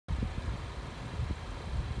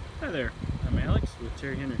there, I'm Alex with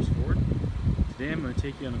Terry Henricks Ford. Today I'm going to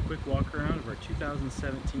take you on a quick walk around of our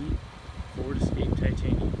 2017 Ford Escape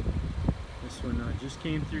Titanium. This one just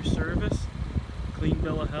came through service, clean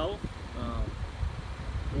bill of health,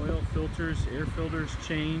 oil filters, air filters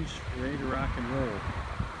changed, ready to rock and roll.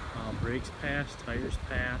 Brakes passed, tires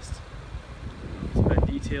passed, it's been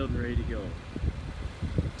detailed and ready to go.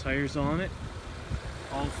 Tires on it,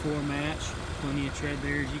 all four match, plenty of tread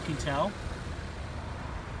there as you can tell.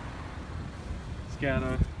 It's got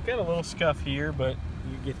a little scuff here, but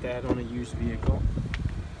you get that on a used vehicle.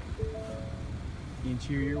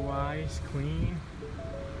 Interior wise, clean.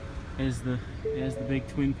 Has the big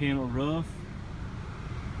twin panel roof.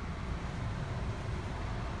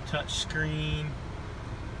 Touch screen,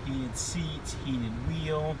 heated seats, heated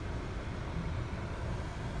wheel.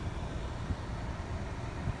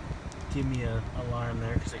 Give me an alarm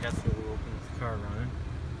there because I got the door open with the car running.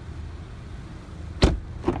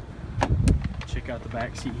 Check out the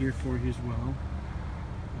back seat here for you as well.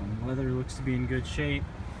 Leather looks to be in good shape.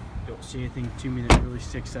 Don't see anything to me that really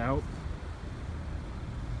sticks out.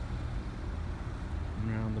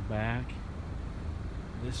 And around the back,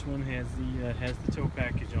 this one has the tow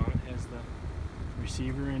package on it. Has the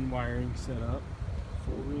receiver and wiring set up.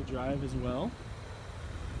 Four-wheel drive as well.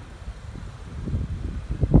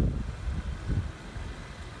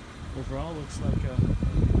 Overall, looks like a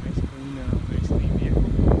nice clean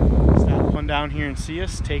vehicle. Stop on down here and see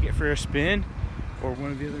us, take it for a spin, or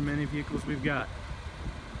one of the other many vehicles we've got.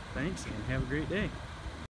 Thanks, and have a great day.